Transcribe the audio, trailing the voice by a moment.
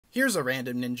Here's a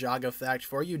random Ninjago fact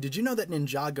for you. Did you know that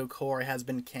Ninjago Core has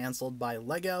been cancelled by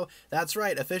LEGO? That's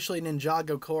right, officially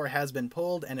Ninjago Core has been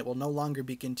pulled and it will no longer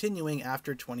be continuing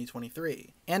after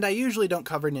 2023. And I usually don't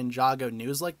cover Ninjago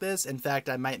news like this. In fact,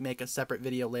 I might make a separate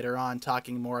video later on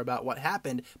talking more about what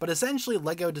happened, but essentially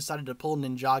LEGO decided to pull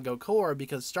Ninjago Core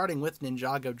because starting with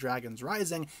Ninjago Dragons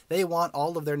Rising, they want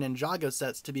all of their Ninjago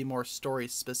sets to be more story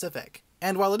specific.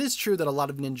 And while it is true that a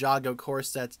lot of Ninjago Core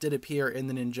sets did appear in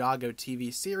the Ninjago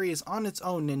TV series, on its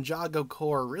own Ninjago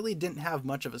Core really didn't have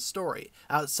much of a story,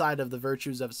 outside of the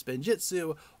virtues of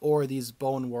Spinjitzu or these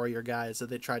Bone Warrior guys that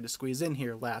they tried to squeeze in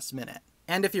here last minute.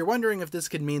 And if you're wondering if this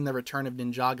could mean the return of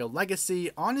Ninjago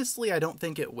Legacy, honestly I don't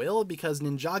think it will, because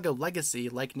Ninjago Legacy,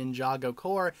 like Ninjago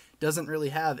Core, doesn't really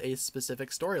have a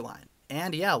specific storyline.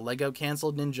 And yeah, LEGO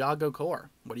cancelled Ninjago Core.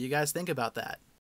 What do you guys think about that?